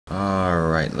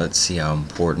Alright, let's see how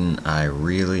important I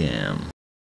really am.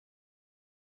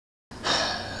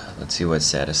 Let's see what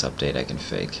status update I can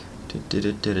fake.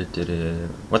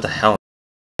 What the hell?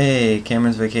 Hey,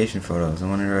 Cameron's vacation photos. I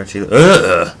wonder what she...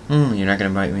 Ugh! You're not gonna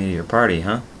invite me to your party,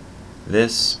 huh?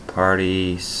 This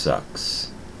party sucks.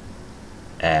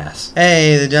 Ass.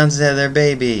 Hey, the Johnsons have their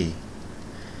baby.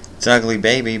 It's an ugly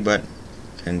baby, but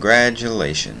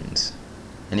congratulations.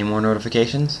 Any more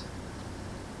notifications?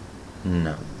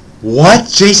 No. What?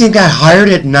 Jason got hired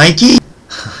at Nike?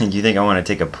 You think I want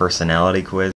to take a personality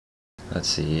quiz? Let's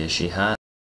see, is she hot?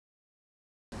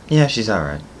 Yeah, she's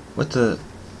alright. What the...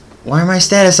 Why are my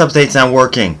status updates not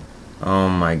working? Oh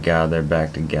my god, they're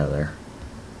back together.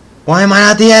 Why am I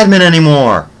not the admin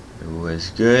anymore? It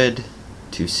was good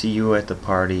to see you at the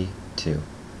party, too.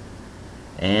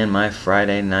 And my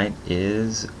Friday night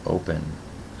is open.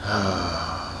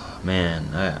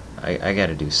 Man, I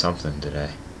gotta do something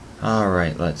today.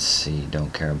 Alright, let's see.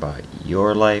 Don't care about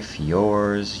your life,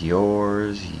 yours.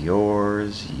 Oh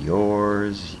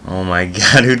my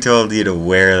god, who told you to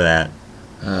wear that?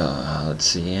 Let's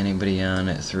see. Anybody on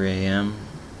at 3 a.m.?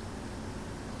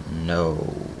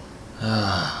 No.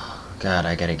 God,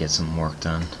 I gotta get some work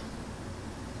done.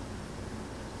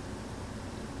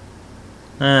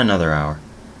 Another hour.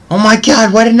 Oh my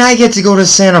god, why didn't I get to go to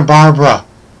Santa Barbara?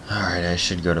 Alright, I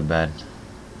should go to bed.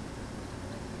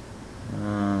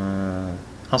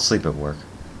 I'll sleep at work.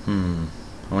 I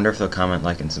wonder if they'll comment,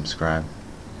 like, and subscribe.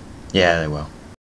 Yeah, they will.